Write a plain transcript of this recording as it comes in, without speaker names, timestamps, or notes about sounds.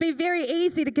very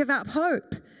easy to give up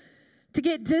hope, to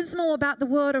get dismal about the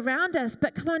world around us.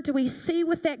 But come on, do we see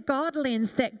with that God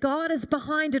lens that God is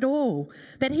behind it all,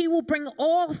 that He will bring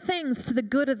all things to the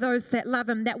good of those that love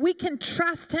Him, that we can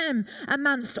trust Him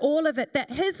amongst all of it, that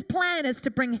His plan is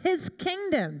to bring His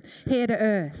kingdom here to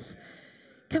earth?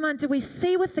 Come on, do we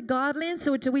see with the God lens,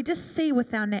 or do we just see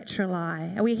with our natural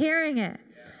eye? Are we hearing it?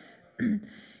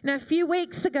 A few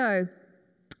weeks ago,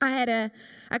 I had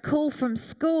a call from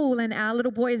school, and our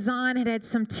little boy Zion had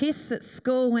some tests at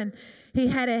school, and he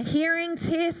had a hearing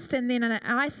test and then an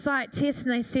eyesight test,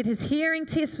 and they said his hearing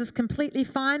test was completely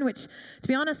fine, which, to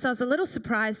be honest, I was a little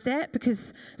surprised at,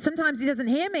 because sometimes he doesn't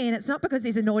hear me, and it's not because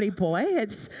he's a naughty boy.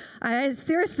 I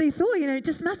seriously thought, he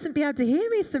just mustn't be able to hear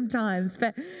me sometimes.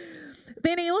 But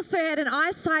then he also had an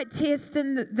eyesight test,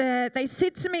 and they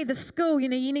said to me, the school, you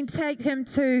need to take him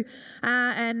to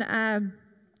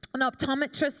an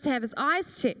optometrist to have his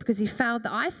eyes checked because he failed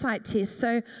the eyesight test.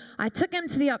 So I took him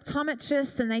to the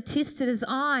optometrist, and they tested his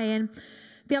eye, and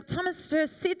the optometrist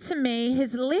said to me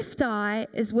his left eye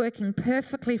is working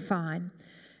perfectly fine,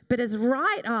 but his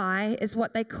right eye is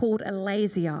what they called a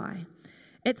lazy eye.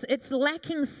 It's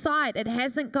lacking sight. It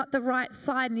hasn't got the right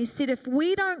side. And he said if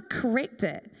we don't correct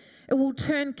it, it will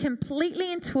turn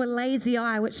completely into a lazy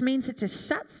eye, which means it just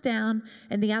shuts down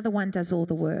and the other one does all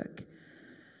the work.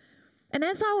 And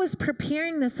as I was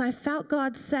preparing this, I felt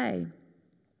God say,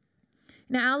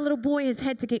 now our little boy has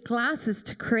had to get glasses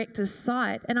to correct his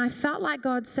sight, and I felt like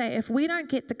God say, if we don't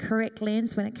get the correct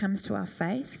lens when it comes to our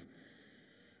faith,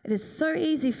 it is so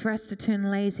easy for us to turn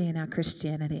lazy in our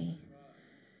Christianity.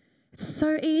 It's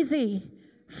so easy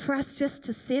for us just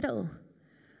to settle.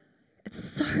 It's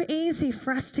so easy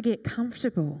for us to get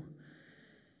comfortable.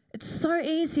 It's so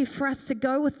easy for us to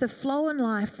go with the flow in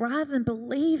life rather than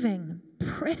believing,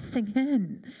 pressing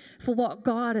in for what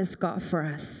God has got for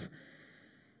us.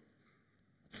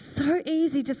 It's so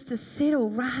easy just to settle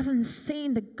rather than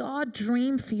seeing the God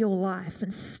dream for your life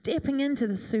and stepping into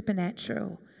the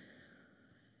supernatural.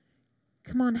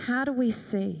 Come on, how do we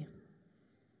see?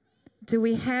 Do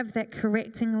we have that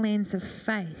correcting lens of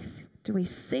faith? Do we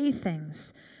see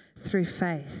things through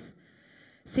faith?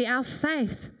 See, our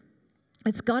faith,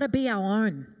 it's got to be our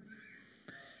own.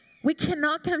 We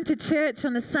cannot come to church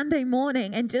on a Sunday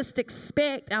morning and just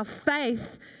expect our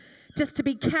faith just to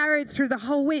be carried through the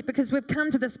whole week because we've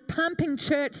come to this pumping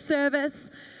church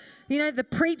service. The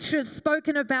preacher has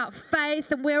spoken about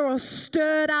faith and we're all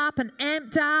stirred up and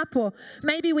amped up, or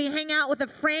maybe we hang out with a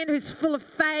friend who's full of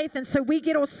faith and so we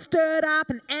get all stirred up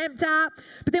and amped up.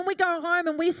 But then we go home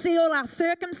and we see all our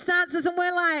circumstances and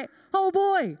we're like, oh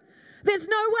boy, there's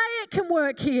no way it can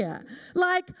work here.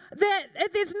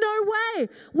 There's no way.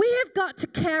 We have got to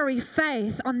carry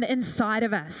faith on the inside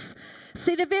of us.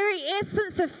 See, the very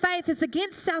essence of faith is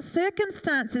against our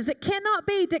circumstances. It cannot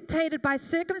be dictated by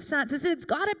circumstances. It's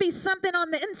got to be something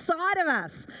on the inside of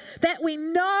us that we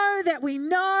know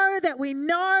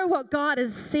what God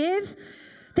has said.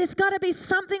 There's got to be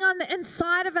something on the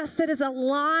inside of us that is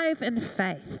alive in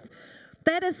faith.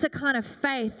 That is the kind of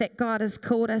faith that God has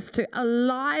called us to,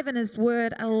 alive in His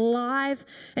Word, alive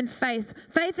in faith.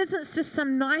 Faith isn't just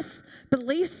some nice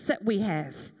beliefs that we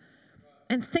have.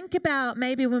 And think about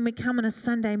maybe when we come on a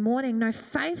Sunday morning, no,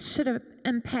 faith should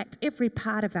impact every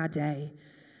part of our day.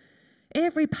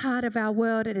 Every part of our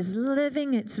world, it is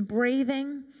living, it's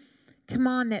breathing. Come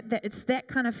on, it's that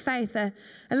kind of faith. A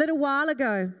little while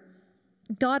ago,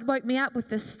 God woke me up with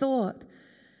this thought.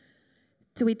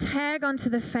 Do we tag onto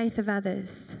the faith of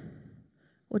others,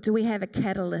 or do we have a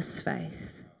catalyst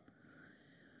faith?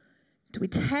 Do we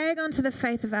tag onto the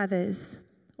faith of others,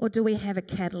 or do we have a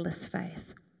catalyst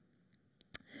faith?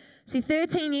 See,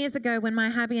 13 years ago when my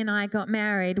hubby and I got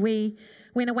married, we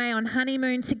went away on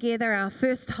honeymoon together, our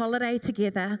first holiday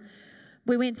together.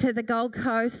 We went to the Gold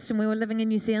Coast, and we were living in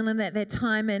New Zealand at that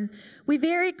time, and we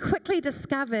very quickly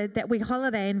discovered that we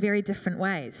holiday in very different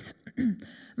ways.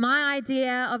 My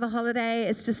idea of a holiday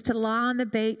is just to lie on the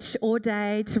beach all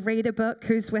day, to read a book.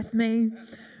 Who's with me?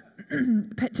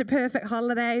 Picture perfect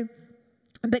holiday.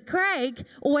 But Craig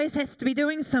always has to be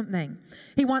doing something.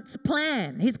 He wants a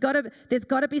plan. There's got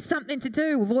to be something to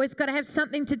do. We've always got to have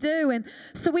something to do. And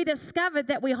so we discovered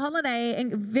that we holiday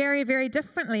very, very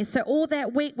differently. So all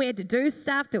that week we had to do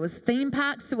stuff. There was theme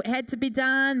parks that had to be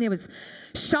done. There was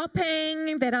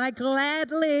shopping that I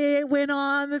gladly went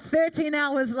on. 13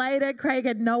 hours later, Craig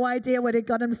had no idea what he'd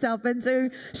got himself into.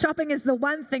 Shopping is the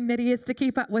one thing that he has to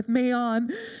keep up with me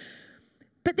on.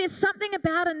 But there's something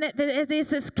about him that there's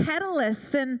this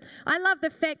catalyst. And I love the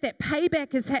fact that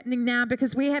payback is happening now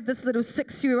because we have this little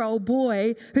 6-year-old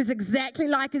boy who's exactly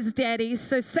like his daddy.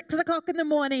 So 6 o'clock in the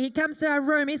morning, he comes to our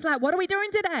room. He's like, what are we doing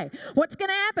today? What's going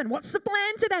to happen? What's the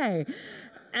plan today?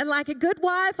 And like a good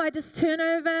wife, I just turn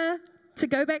over to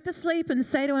go back to sleep and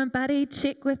say to him, buddy,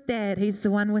 check with Dad. He's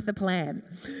the one with the plan.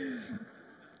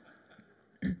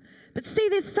 But see,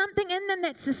 there's something in them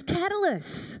that's this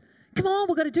catalyst. Come on,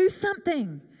 we've got to do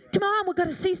something. Come on, we've got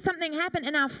to see something happen,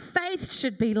 and our faith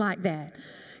should be like that.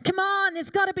 Come on,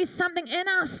 there's got to be something in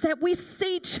us that we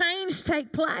see change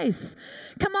take place.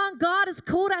 Come on, God has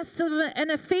called us to,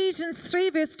 in Ephesians 3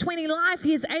 verse 20, life.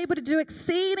 He is able to do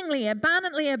exceedingly,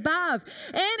 abundantly above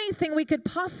anything we could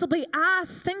possibly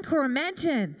ask, think, or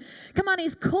imagine. Come on,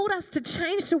 He's called us to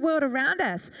change the world around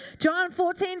us. John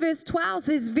 14 verse 12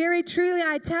 says, very truly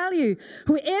I tell you,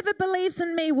 whoever believes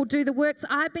in me will do the works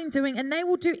I've been doing, and they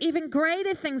will do even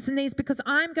greater things than these because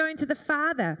I'm going to the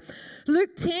Father.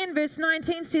 Luke 10 verse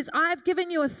 19 says, I've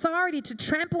given you authority to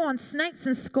trample on snakes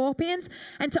and scorpions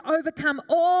and to overcome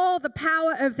all the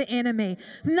power of the enemy.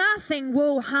 Nothing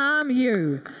will harm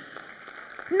you.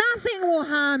 Nothing will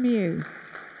harm you.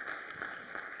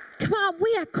 Come on,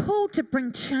 we are called to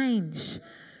bring change.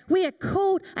 We are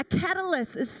called, a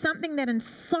catalyst is something that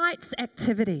incites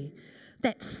activity,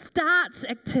 that starts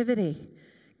activity.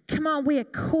 Come on, we are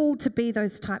called to be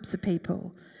those types of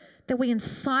people, that we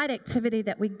incite activity,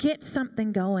 that we get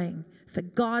something going for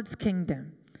God's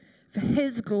kingdom, for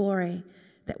His glory,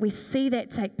 that we see that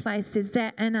take place. There's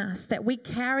that in us, that we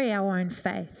carry our own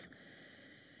faith.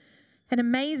 An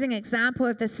amazing example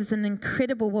of this is an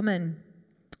incredible woman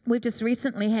we've just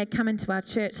recently had come into our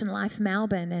church in Life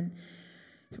Melbourne, and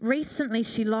recently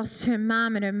she lost her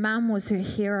mum, and her mum was her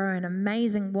hero, an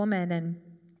amazing woman, and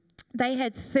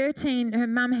her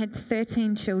mum had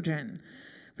 13 children,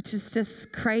 which is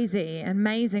just crazy,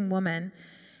 amazing woman.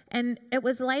 And it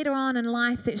was later on in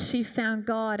life that she found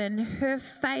God, and her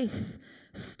faith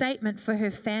statement for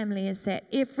her family is that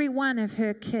every one of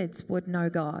her kids would know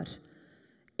God.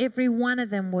 Every one of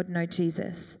them would know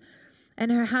Jesus. And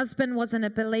her husband wasn't a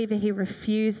believer. He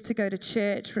refused to go to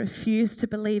church, refused to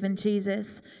believe in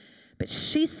Jesus. But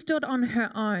she stood on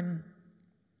her own,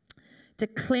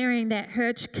 declaring that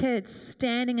her kids,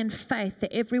 standing in faith,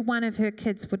 that every one of her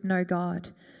kids would know God.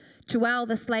 Joelle,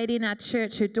 this lady in our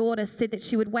church, her daughter, said that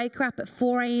she would wake her up at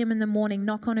 4 a.m. in the morning,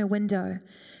 knock on her window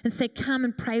and say, come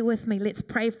and pray with me. Let's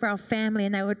pray for our family.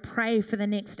 And they would pray for the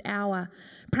next hour,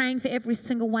 praying for every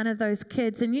single one of those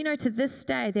kids. And you know, to this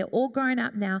day, they're all grown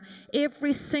up now.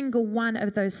 Every single one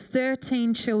of those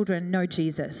 13 children know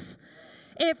Jesus.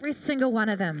 Every single one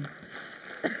of them.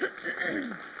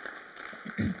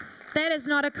 That is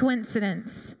not a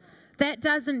coincidence. That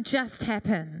doesn't just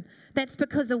happen. That's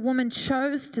because a woman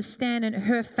chose to stand in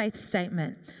her faith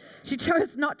statement. She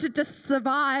chose not to just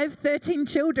survive 13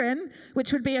 children,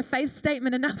 which would be a faith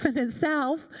statement enough in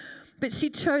itself, but she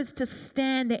chose to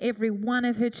stand that every one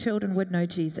of her children would know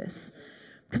Jesus.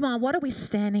 Come on, what are we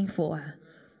standing for?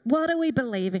 What are we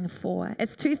believing for?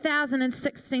 As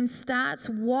 2016 starts,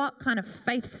 what kind of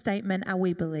faith statement are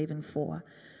we believing for?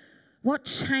 What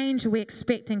change are we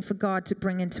expecting for God to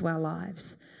bring into our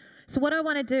lives? So what I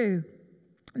want to do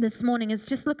this morning is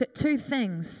just look at two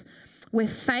things where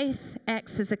faith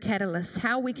acts as a catalyst,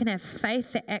 how we can have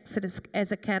faith that acts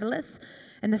as a catalyst.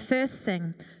 And the first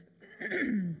thing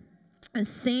is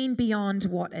seen beyond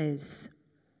what is.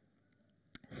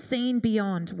 Seen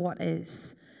beyond what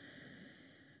is.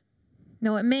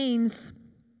 Now, it means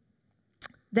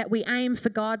that we aim for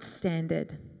God's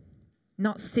standard,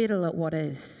 not settle at what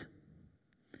is.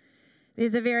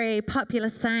 There's a very popular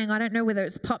saying, I don't know whether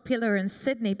it's popular in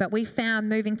Sydney, but we found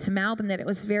moving to Melbourne that it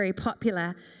was very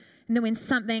popular. And then when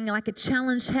something like a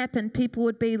challenge happened, people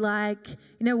would be like,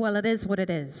 well, it is what it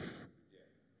is.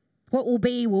 What will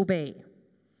be, will be.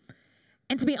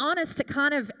 And to be honest, it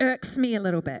kind of irks me a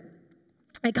little bit.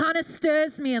 It kind of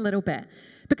stirs me a little bit.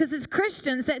 Because as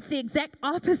Christians, that's the exact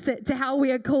opposite to how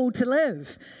we are called to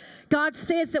live. God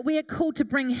says that we are called to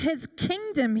bring His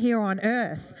kingdom here on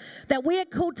earth, that we are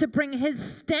called to bring His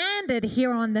standard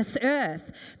here on this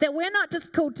earth, that we're not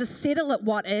just called to settle at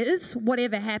what is,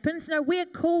 whatever happens. No, we are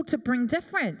called to bring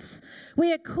difference.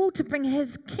 We are called to bring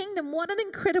His kingdom. What an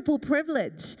incredible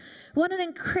privilege. What an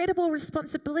incredible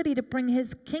responsibility to bring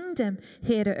His kingdom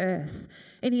here to earth.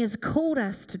 And He has called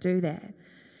us to do that.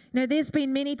 There's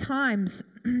been many times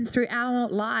through our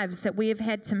lives that we have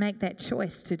had to make that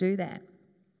choice to do that.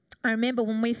 I remember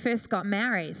when we first got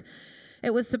married,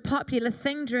 it was a popular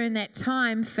thing during that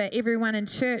time for everyone in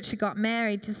church who got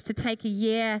married just to take a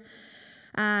year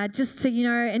just to,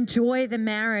 enjoy the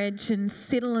marriage and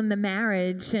settle in the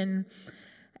marriage. And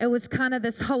it was kind of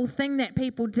this whole thing that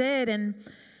people did.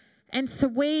 And so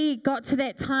we got to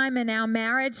that time in our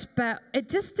marriage, but it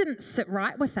just didn't sit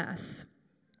right with us.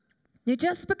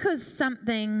 Just because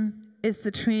something is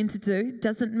the trend to do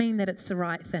doesn't mean that it's the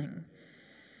right thing.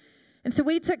 And so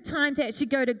we took time to actually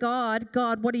go to God.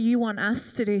 God, what do you want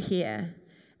us to do here?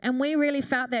 And we really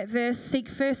felt that verse, seek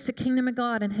first the kingdom of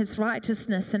God and his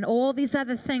righteousness, and all these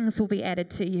other things will be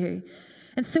added to you.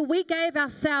 And so we gave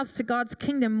ourselves to God's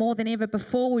kingdom more than ever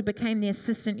before. We became the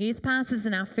assistant youth pastors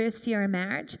in our first year of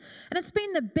marriage. And it's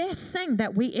been the best thing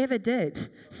that we ever did,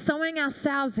 sowing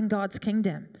ourselves in God's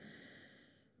kingdom.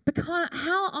 Because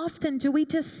how often do we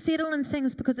just settle in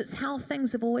things because it's how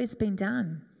things have always been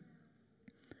done?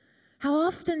 How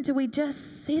often do we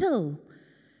just settle?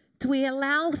 Do we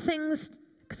allow things,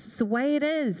 because it's the way it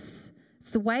is.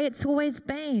 It's the way it's always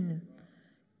been.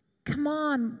 Come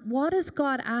on, what is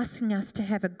God asking us to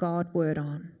have a God word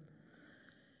on?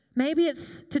 Maybe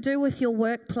it's to do with your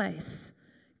workplace.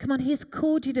 Come on, he's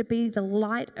called you to be the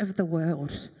light of the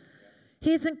world.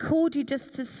 He hasn't called you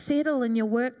just to settle in your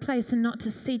workplace and not to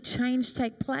see change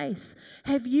take place.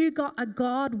 Have you got a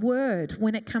God word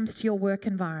when it comes to your work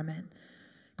environment?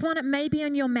 Come on, it may be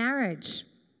in your marriage.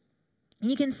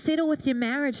 You can settle with your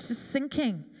marriage just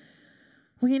thinking,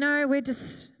 well,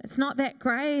 it's not that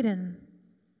great, and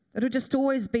it'll just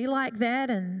always be like that,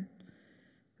 and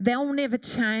they'll never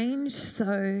change,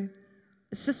 so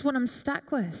it's just what I'm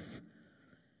stuck with.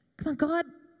 Come on, God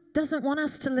doesn't want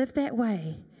us to live that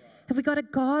way. Have we got a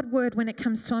God word when it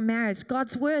comes to our marriage?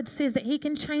 God's word says that he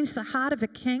can change the heart of a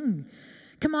king.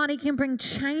 Come on, he can bring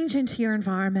change into your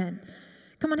environment.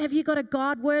 Come on, have you got a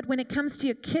God word when it comes to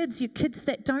your kids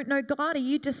that don't know God? Are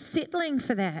you just settling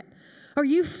for that? Are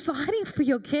you fighting for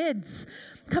your kids?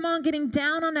 Come on, getting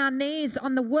down on our knees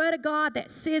on the word of God that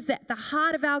says that the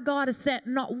heart of our God is that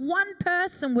not one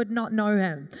person would not know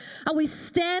him. Are we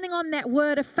standing on that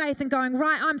word of faith and going,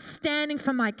 right, I'm standing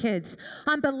for my kids.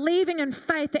 I'm believing in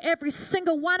faith that every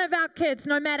single one of our kids,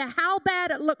 no matter how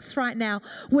bad it looks right now,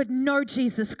 would know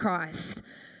Jesus Christ.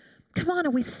 Come on,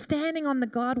 are we standing on the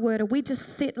God word? Are we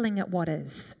just settling at what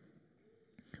is?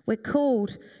 We're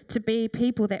called to be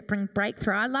people that bring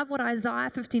breakthrough. I love what Isaiah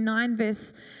 59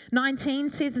 verse 19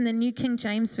 says in the New King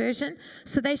James Version.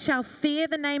 So they shall fear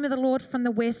the name of the Lord from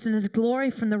the west and his glory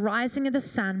from the rising of the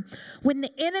sun. When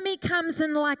the enemy comes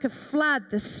in like a flood,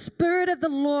 the Spirit of the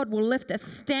Lord will lift a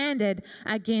standard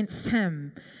against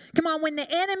him. Come on, when the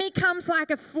enemy comes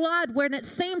like a flood, when it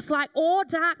seems like all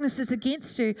darkness is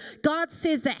against you, God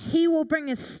says that he will bring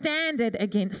a standard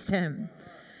against him.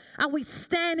 Are we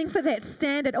standing for that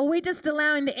standard? Or are we just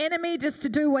allowing the enemy just to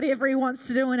do whatever he wants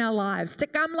to do in our lives, to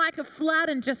come like a flood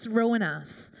and just ruin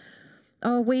us?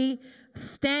 Or are we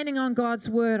standing on God's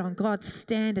word, on God's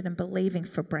standard, and believing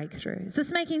for breakthrough? Is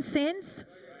this making sense?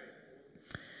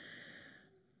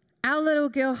 Our little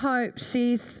girl Hope,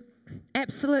 she's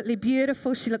absolutely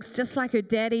beautiful. She looks just like her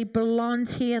daddy, blonde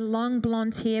hair, long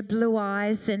blonde hair, blue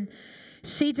eyes, and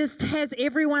she just has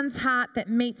everyone's heart that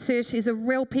meets her. She's a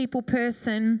real people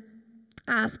person.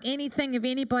 Ask anything of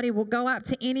anybody, will go up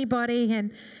to anybody,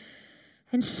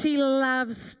 and she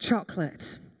loves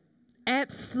chocolate.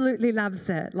 Absolutely loves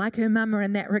it, like her mama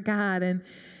in that regard. And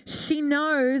she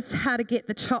knows how to get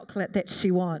the chocolate that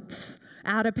she wants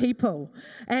out of people.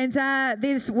 And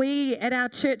we at our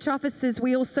church offices,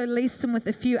 we also lease them with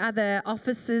a few other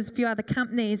offices, a few other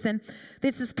companies. And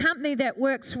there's this company that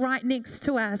works right next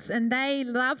to us, and they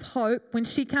love Hope. When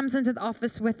she comes into the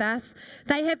office with us,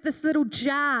 they have this little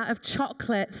jar of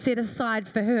chocolate set aside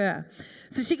for her.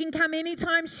 So she can come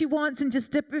anytime she wants and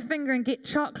just dip her finger and get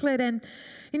chocolate. And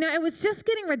it was just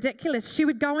getting ridiculous. She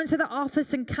would go into the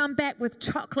office and come back with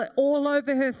chocolate all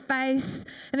over her face,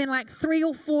 and then like 3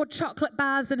 or 4 chocolate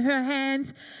bars in her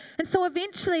hand. And so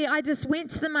eventually I just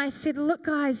went to them. I said, look,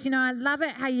 guys, I love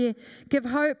it how you give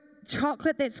Hope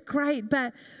chocolate. That's great.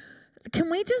 But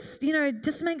can we just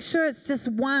make sure it's just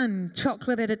one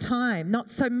chocolate at a time,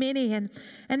 not so many? And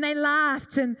they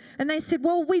laughed and they said,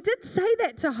 well, we did say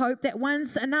that to Hope, that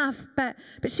one's enough. But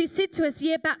she said to us,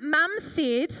 yeah, but Mum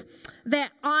said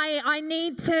that I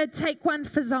need to take one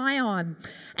for Zion.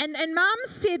 And Mum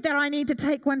said that I need to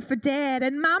take one for Dad.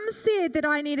 And Mum said that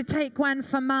I need to take one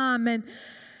for Mum. And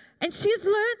she's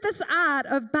learned this art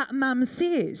of but Mum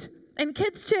said. In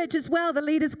kids' church as well, the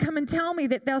leaders come and tell me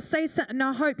that they'll say something,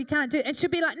 no, Hope, you can't do it. And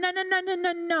she'll be like,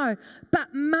 no.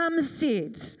 But Mum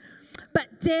said.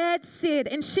 But Dad said.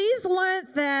 And she's learned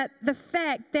that the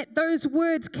fact that those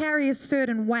words carry a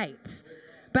certain weight.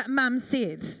 But Mum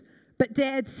said. But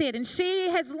Dad said. And she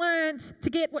has learned to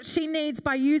get what she needs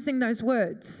by using those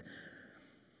words.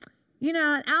 You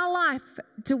know, in our life,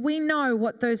 do we know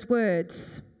what those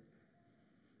words,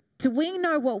 do we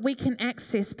know what we can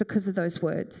access because of those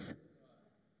words?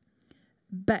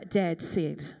 But Dad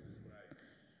said.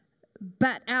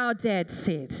 But our Dad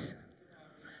said.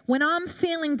 When I'm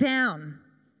feeling down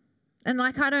and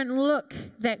like I don't look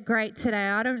that great today,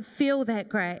 I don't feel that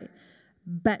great,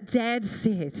 but Dad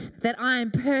said that I am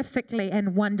perfectly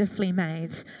and wonderfully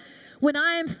made. When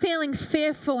I am feeling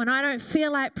fearful and I don't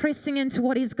feel like pressing into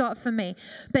what He's got for me,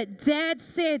 but Dad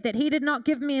said that He did not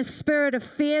give me a spirit of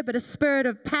fear, but a spirit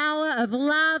of power, of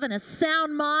love, and a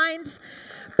sound mind.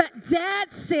 But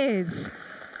Dad says,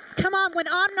 come on, when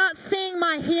I'm not seeing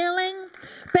my healing,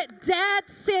 but Dad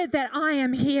said that I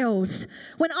am healed.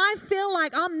 When I feel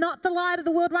like I'm not the light of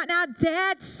the world right now,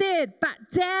 Dad said, but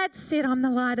Dad said I'm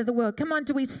the light of the world. Come on,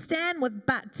 do we stand with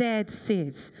but Dad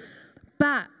said?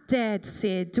 But Dad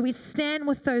said. Do we stand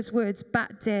with those words,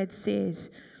 but Dad said?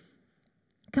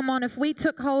 Come on, if we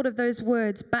took hold of those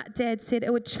words, but Dad said,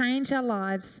 it would change our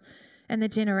lives and the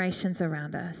generations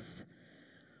around us.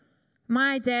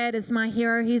 My dad is my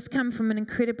hero. He's come from an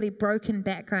incredibly broken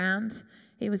background.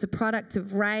 He was a product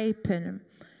of rape and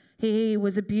he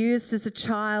was abused as a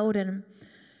child. And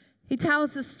he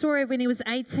tells the story of when he was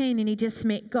 18 and he just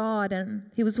met God.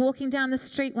 And he was walking down the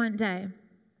street one day.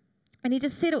 And he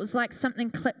just said it was like something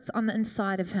clicked on the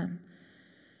inside of him.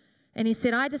 And he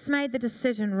said, I just made the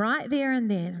decision right there and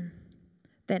then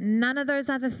that none of those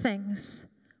other things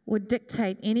would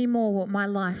dictate anymore what my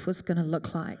life was going to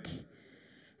look like.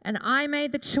 And I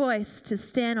made the choice to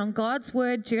stand on God's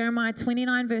word, Jeremiah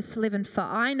 29 verse 11, for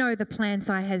I know the plans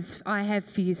I have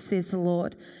for you, says the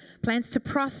Lord. Plans to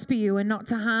prosper you and not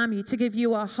to harm you, to give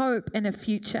you a hope and a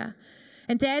future.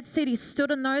 And Dad said he stood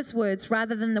on those words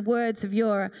rather than the words of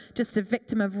you're just a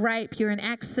victim of rape, you're an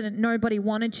accident, nobody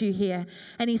wanted you here.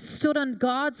 And he stood on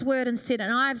God's word and said,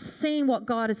 and I've seen what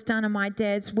God has done in my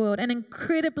dad's world. An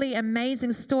incredibly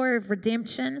amazing story of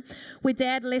redemption where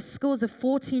Dad left school as a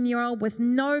 14-year-old with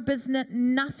no business,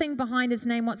 nothing behind his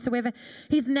name whatsoever.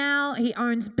 He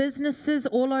owns businesses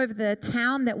all over the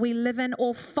town that we live in.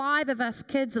 All 5 of us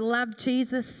kids love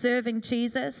Jesus, serving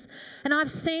Jesus. And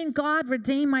I've seen God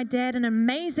redeem my dad in an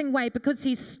amazing way because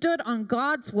he stood on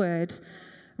God's word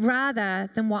rather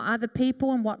than what other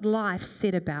people and what life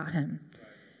said about him.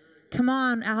 Come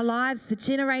on, our lives, the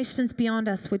generations beyond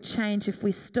us would change if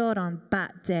we stood on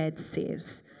but Dad said.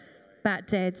 But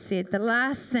Dad said. The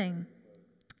last thing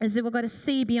is that we've got to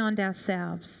see beyond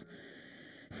ourselves.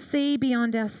 See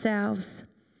beyond ourselves.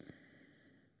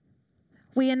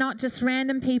 We are not just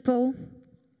random people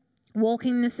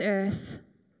walking this earth.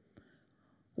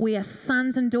 We are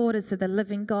sons and daughters of the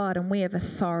living God, and we have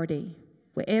authority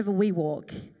wherever we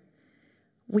walk.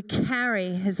 We carry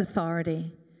His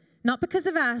authority, not because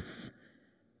of us,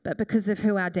 but because of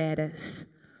who our Dad is.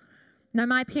 Now,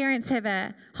 my parents have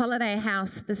a holiday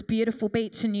house at this beautiful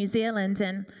beach in New Zealand,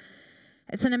 and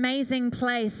it's an amazing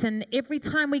place. And every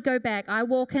time we go back, I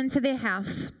walk into their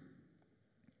house.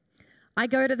 I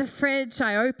go to the fridge,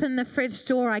 I open the fridge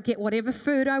door, I get whatever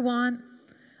food I want.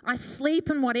 I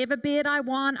sleep in whatever bed I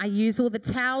want. I use all the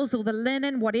towels, all the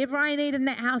linen, whatever I need in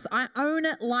that house. I own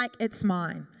it like it's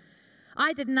mine.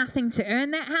 I did nothing to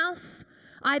earn that house.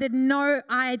 I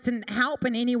didn't help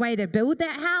in any way to build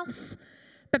that house.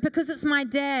 But because it's my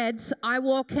dad's, I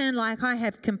walk in like I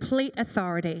have complete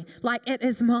authority, like it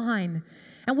is mine.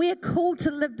 And we are called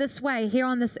to live this way here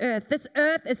on this earth. This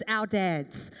earth is our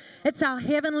dad's. It's our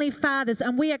heavenly Father's,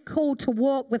 and we are called to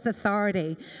walk with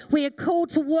authority. We are called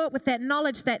to walk with that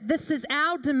knowledge that this is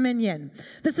our dominion.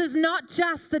 This is not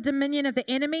just the dominion of the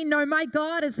enemy. No, my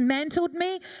God has mantled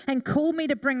me and called me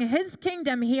to bring His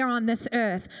kingdom here on this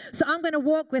earth. So I'm going to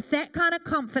walk with that kind of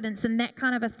confidence and that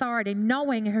kind of authority,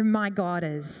 knowing who my God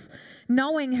is,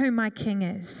 knowing who my King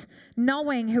is,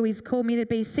 knowing who He's called me to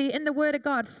be. See, in the Word of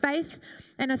God, faith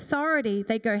and authority,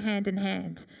 they go hand in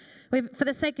hand. For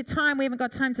the sake of time, we haven't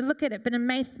got time to look at it, but in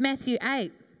Matthew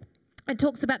 8, it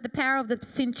talks about the power of the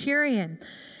centurion.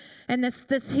 And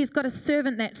he's got a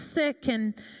servant that's sick,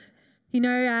 and,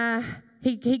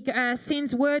 he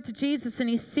sends word to Jesus, and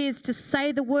he says to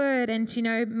say the word, and,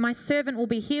 my servant will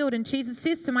be healed. And Jesus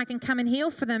says to him, I can come and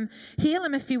heal for them. Heal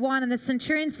him if you want. And the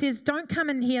centurion says, don't come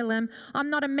and heal him.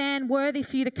 I'm not a man worthy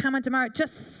for you to come on tomorrow.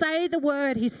 Just say the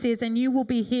word, he says, and you will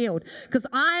be healed. Because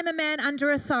I am a man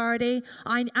under authority.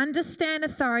 I understand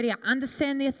authority. I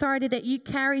understand the authority that you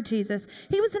carry, Jesus.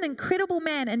 He was an incredible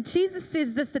man. And Jesus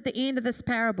says this at the end of this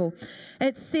parable.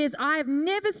 It says, I have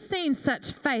never seen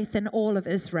such faith in all of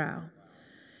Israel.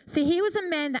 See, he was a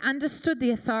man that understood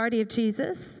the authority of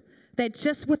Jesus, that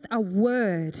just with a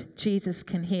word, Jesus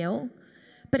can heal.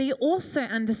 But he also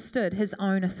understood his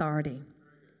own authority.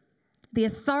 the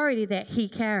authority that he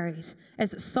carried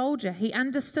as a soldier. He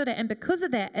understood it, and because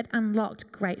of that, it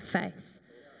unlocked great faith.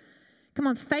 Come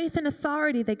on, faith and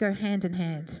authority, they go hand in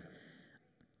hand.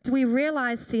 Do we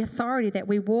realize the authority that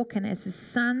we walk in as his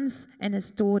sons and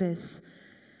his daughters?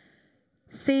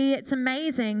 See, it's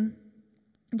amazing.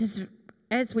 Just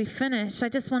as we finish, I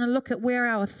just want to look at where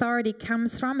our authority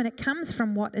comes from, and it comes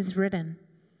from what is written.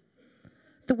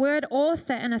 The word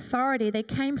author and authority, they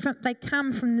come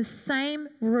from the same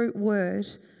root word,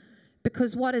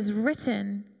 because what is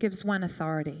written gives one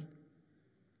authority.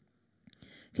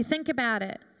 If you think about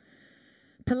it,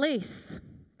 police,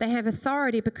 they have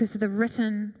authority because of the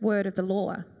written word of the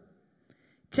law.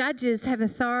 Judges have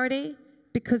authority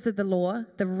because of the law,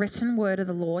 the written word of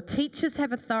the law. Teachers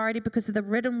have authority because of the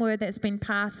written word that's been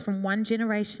passed from one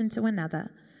generation to another.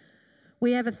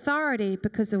 We have authority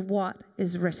because of what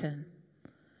is written.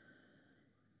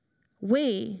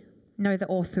 We know the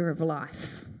author of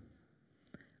life.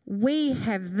 We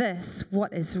have this,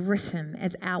 what is written,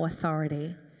 as our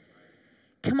authority.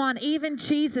 Come on, even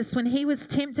Jesus, when he was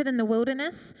tempted in the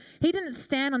wilderness, he didn't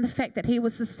stand on the fact that he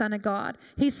was the Son of God.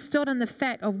 He stood on the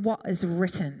fact of what is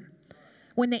written.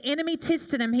 When the enemy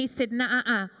tested him, he said,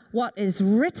 "Nuh-uh, what is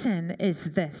written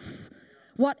is this."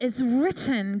 What is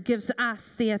written gives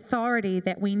us the authority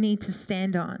that we need to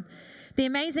stand on. The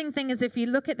amazing thing is, if you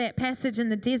look at that passage in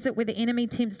the desert where the enemy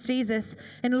tempts Jesus,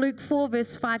 in Luke 4,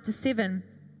 verse 5 to 7,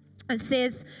 it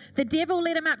says, the devil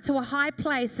led him up to a high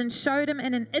place and showed him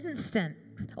in an instant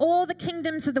all the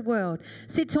kingdoms of the world,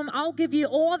 said to him, I'll give you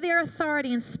all their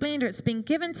authority and splendor. It's been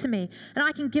given to me, and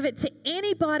I can give it to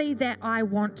anybody that I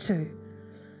want to.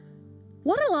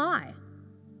 What a lie.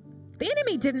 The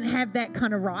enemy didn't have that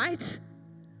kind of right.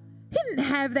 He didn't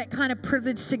have that kind of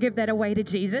privilege to give that away to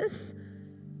Jesus.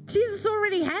 Jesus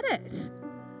already had it.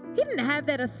 He didn't have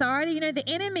that authority. You know, the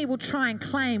enemy will try and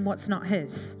claim what's not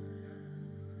his.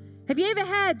 Have you ever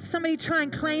had somebody try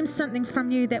and claim something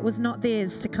from you that was not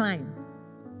theirs to claim?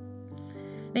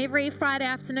 Every Friday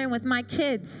afternoon with my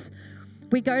kids,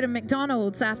 we go to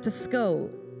McDonald's after school,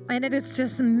 and it is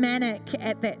just manic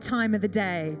at that time of the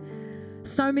day.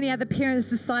 So many other parents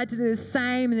decide to do the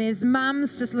same, and there's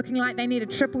mums just looking like they need a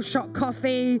triple shot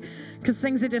coffee because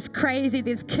things are just crazy.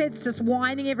 There's kids just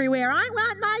whining everywhere. I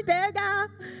want my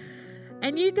burger.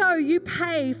 And you go, you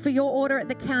pay for your order at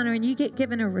the counter, and you get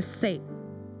given a receipt.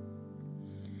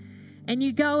 And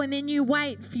you go, and then you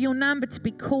wait for your number to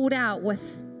be called out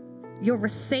with your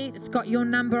receipt. It's got your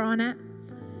number on it.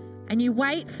 And you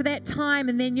wait for that time,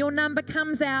 and then your number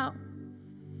comes out.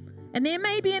 And there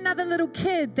may be another little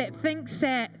kid that thinks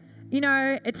that, you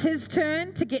know, it's his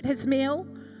turn to get his meal.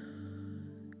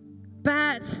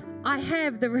 But I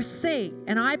have the receipt,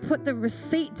 and I put the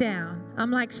receipt down. I'm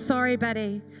like, sorry,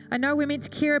 buddy. I know we're meant to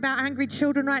care about hungry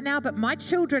children right now, but my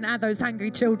children are those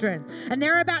hungry children. And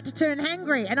they're about to turn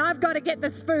hungry, and I've got to get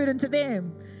this food into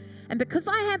them. And because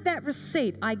I have that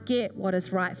receipt, I get what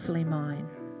is rightfully mine.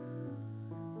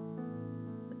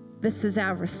 This is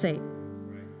our receipt.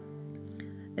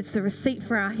 It's the receipt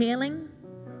for our healing.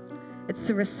 It's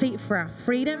the receipt for our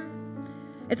freedom.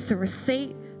 It's the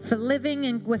receipt for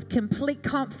living with complete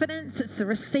confidence. It's the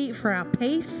receipt for our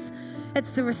peace.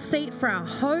 It's the receipt for our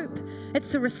hope.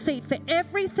 It's the receipt for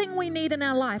everything we need in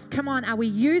our life. Come on, are we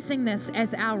using this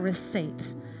as our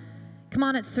receipt? Come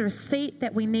on, it's the receipt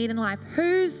that we need in life.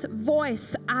 Whose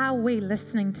voice are we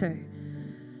listening to?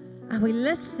 Are we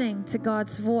listening to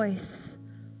God's voice?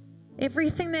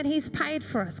 Everything that He's paid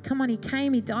for us. Come on, He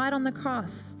came, He died on the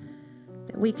cross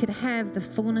that we could have the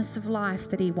fullness of life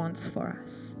that He wants for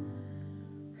us.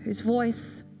 Whose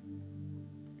voice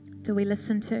do we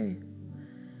listen to?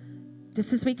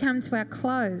 Just as we come to our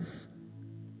close,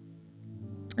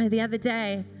 the other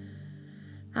day,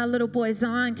 our little boy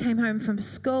Zion came home from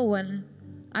school, and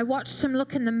I watched him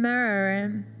look in the mirror,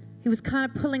 and he was kind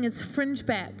of pulling his fringe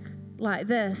back like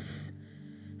this.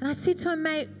 And I said to him,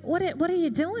 mate, what are you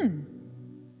doing?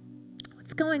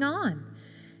 What's going on?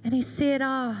 And he said,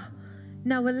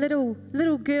 no, a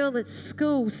little girl at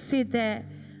school said that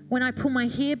when I pull my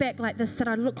hair back like this that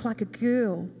I look like a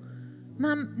girl.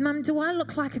 Mum, do I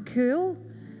look like a girl?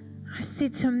 I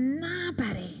said to him, nah,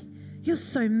 buddy, you're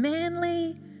so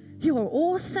manly. You're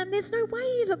awesome. There's no way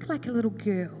you look like a little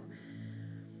girl.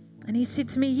 And he said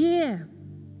to me, yeah,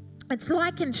 it's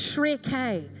like in Shrek,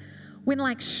 hey? When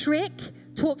like Shrek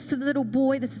talks to the little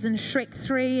boy, this is in Shrek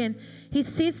 3, and he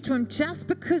says to him, just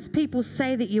because people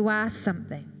say that you are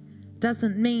something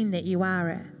doesn't mean that you are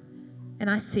it. And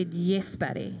I said, yes,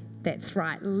 buddy, that's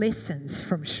right, lessons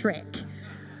from Shrek.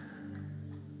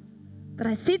 But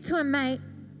I said to him, mate,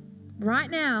 right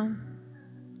now,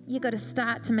 you got to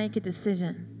start to make a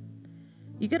decision.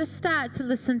 You got to start to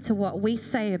listen to what we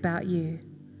say about you,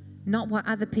 not what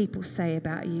other people say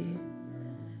about you.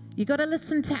 You got to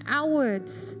listen to our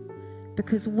words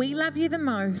because we love you the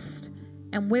most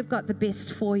and we've got the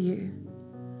best for you.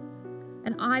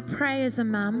 And I pray as a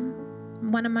mum,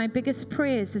 one of my biggest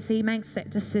prayers is he makes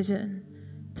that decision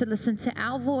to listen to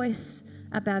our voice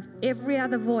above every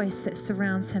other voice that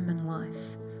surrounds him in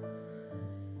life.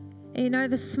 And you know,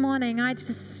 this morning,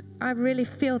 I really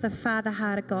feel the Father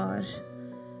heart of God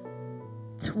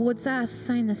towards us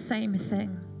saying the same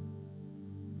thing.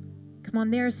 Come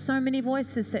on, there are so many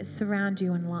voices that surround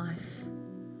you in life,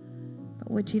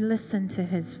 but would you listen to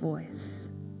his voice?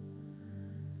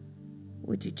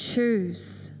 Would you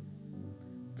choose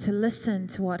to listen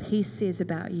to what he says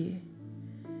about you?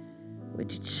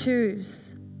 Would you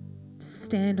choose to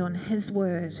stand on his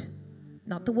word,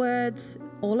 not the words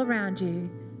all around you,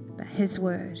 but his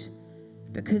word,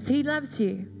 because he loves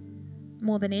you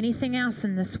more than anything else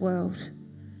in this world,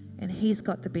 and he's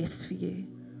got the best for you.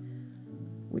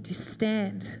 Would you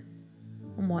stand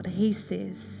on what he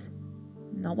says,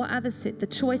 not what others said? The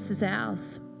choice is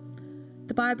ours.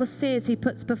 The Bible says he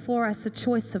puts before us a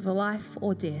choice of life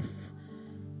or death,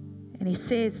 and he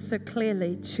says so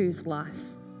clearly, choose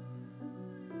life.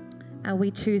 Are we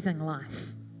choosing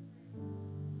life?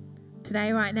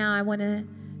 Today, right now, I want to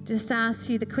just ask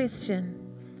you the question,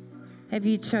 have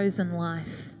you chosen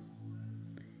life?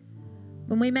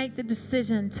 When we make the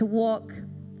decision to walk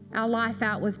our life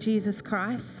out with Jesus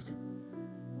Christ,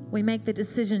 we make the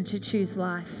decision to choose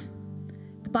life.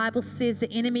 The Bible says the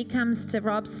enemy comes to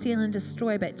rob, steal, and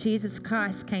destroy, but Jesus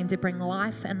Christ came to bring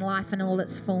life and life in all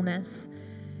its fullness.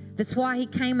 That's why he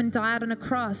came and died on a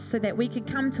cross, so that we could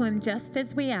come to him just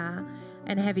as we are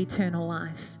and have eternal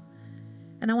life.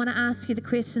 And I want to ask you the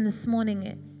question this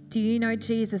morning, do you know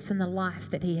Jesus and the life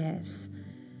that he has?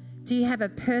 Do you have a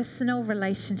personal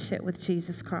relationship with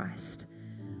Jesus Christ?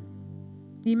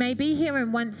 You may be here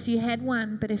and once you had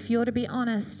one, but if you're to be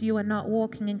honest, you are not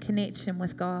walking in connection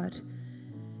with God.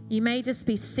 You may just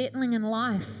be settling in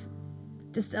life,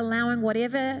 just allowing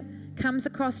whatever comes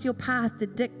across your path to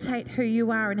dictate who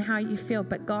you are and how you feel,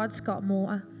 but God's got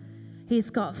more. He's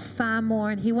got far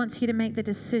more, and he wants you to make the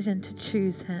decision to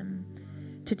choose him,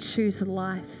 to choose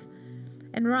life.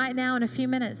 And right now, in a few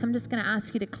minutes, I'm just going to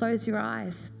ask you to close your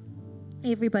eyes,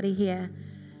 everybody here.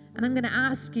 And I'm going to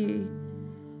ask you,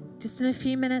 just in a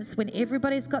few minutes, when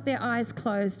everybody's got their eyes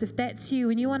closed, if that's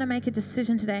you and you want to make a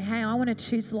decision today, hey, I want to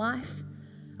choose life.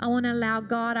 I want to allow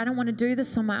God. I don't want to do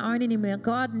this on my own anymore.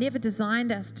 God never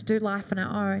designed us to do life on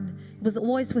our own. It was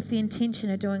always with the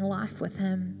intention of doing life with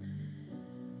him.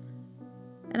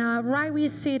 And right where you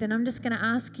sit, and I'm just going to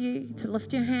ask you to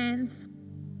lift your hands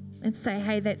and say,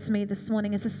 hey, that's me this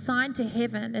morning, as a sign to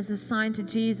heaven, as a sign to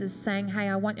Jesus, saying, hey,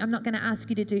 I'm not going to ask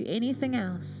you to do anything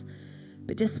else,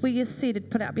 but just where you're seated,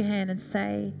 put up your hand and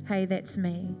say, hey, that's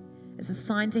me. It's a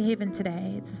sign to heaven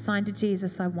today. It's a sign to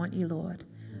Jesus. I want you, Lord.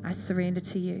 I surrender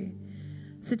to you.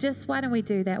 So just why don't we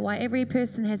do that? While every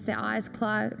person has their eyes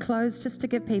closed, just to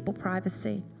give people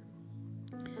privacy.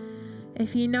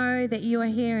 If you know that you are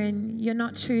here and you're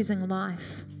not choosing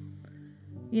life,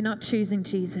 you're not choosing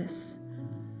Jesus,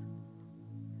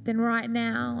 then right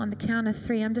now, on the count of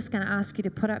 3, I'm just going to ask you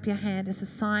to put up your hand as a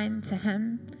sign to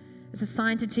him, as a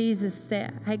sign to Jesus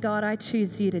that, hey, God, I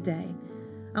choose you today.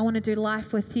 I want to do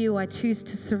life with you. I choose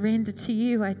to surrender to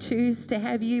you. I choose to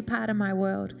have you part of my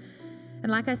world.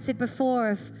 And like I said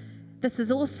before, if this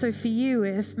is also for you,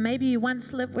 if maybe you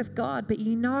once lived with God, but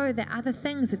you know that other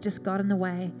things have just got in the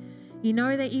way. You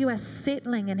know that you are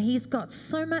settling and he's got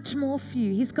so much more for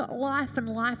you. He's got life and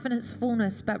life in its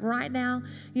fullness. But right now,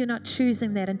 you're not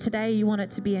choosing that. And today, you want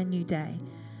it to be a new day.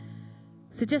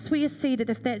 So just where you're seated,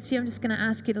 if that's you, I'm just going to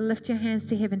ask you to lift your hands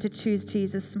to heaven to choose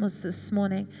Jesus this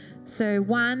morning. So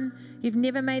 1, you've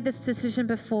never made this decision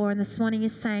before, and this morning you're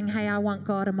saying, hey, I want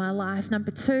God in my life.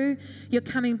 Number 2, you're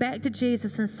coming back to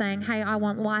Jesus and saying, hey, I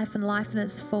want life and life in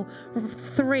its full.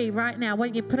 3, right now, why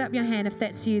don't you put up your hand if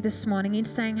that's you this morning? You're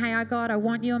saying, hey, God, I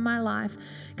want you in my life.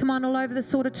 Come on, all over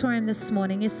this auditorium this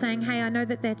morning. You're saying, hey, I know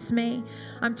that that's me.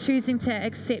 I'm choosing to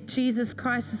accept Jesus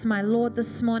Christ as my Lord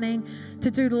this morning, to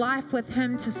do life with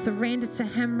him, to surrender to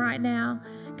him right now.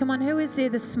 Come on, who is there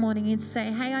this morning? You'd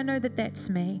say, hey, I know that that's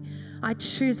me. I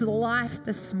choose life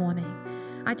this morning.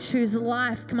 I choose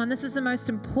life. Come on, this is the most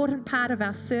important part of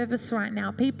our service right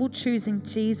now. People choosing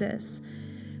Jesus.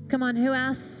 Come on, who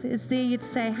else is there? You'd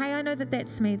say, hey, I know that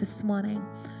that's me this morning.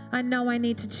 I know I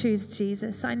need to choose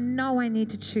Jesus. I know I need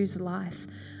to choose life.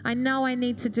 I know I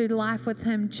need to do life with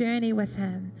him, journey with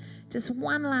him. Just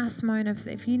one last moment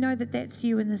if you know that that's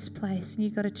you in this place and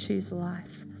you've got to choose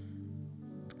life.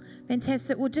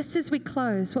 Fantastic. Well, just as we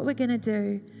close, what we're going to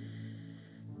do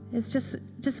is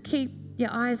just keep your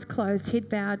eyes closed, head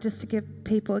bowed, just to give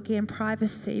people, again,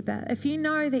 privacy. But if you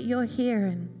know that you're here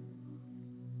and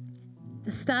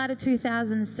the start of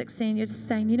 2016, you're just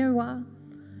saying, you know what?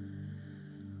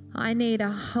 I need a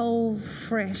whole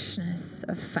freshness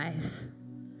of faith.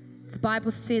 The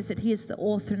Bible says that He is the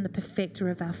author and the perfecter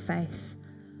of our faith.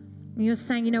 And you're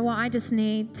saying, you know what? I just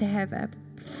need to have a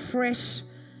fresh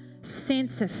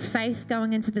sense of faith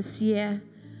going into this year.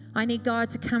 I need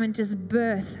God to come and just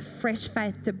birth fresh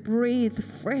faith, to breathe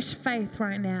fresh faith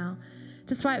right now.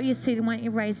 Just right where you're seated, why don't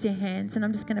you raise your hands, and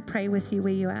I'm just going to pray with you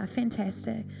where you are.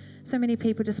 Fantastic. So many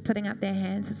people just putting up their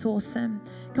hands. It's awesome.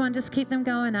 Come on, just keep them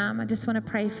going up. I just want to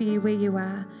pray for you where you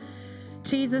are.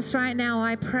 Jesus, right now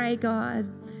I pray, God,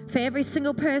 for every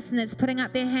single person that's putting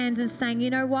up their hands and saying, you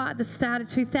know what, at the start of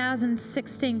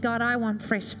 2016, God, I want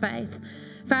fresh faith.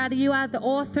 Father, you are the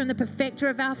author and the perfecter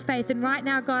of our faith. And right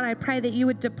now, God, I pray that you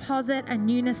would deposit a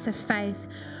newness of faith.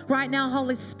 Right now,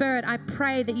 Holy Spirit, I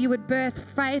pray that you would birth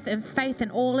faith and faith in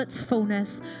all its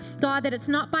fullness. God, that it's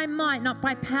not by might, not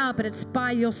by power, but it's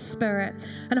by your Spirit.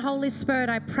 And Holy Spirit,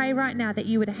 I pray right now that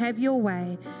you would have your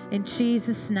way in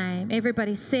Jesus' name.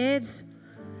 Everybody said,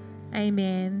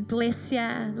 amen. Bless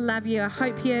you. Love you. I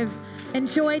hope you've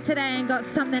enjoyed today and got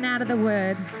something out of the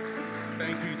word.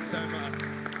 Thank you so much.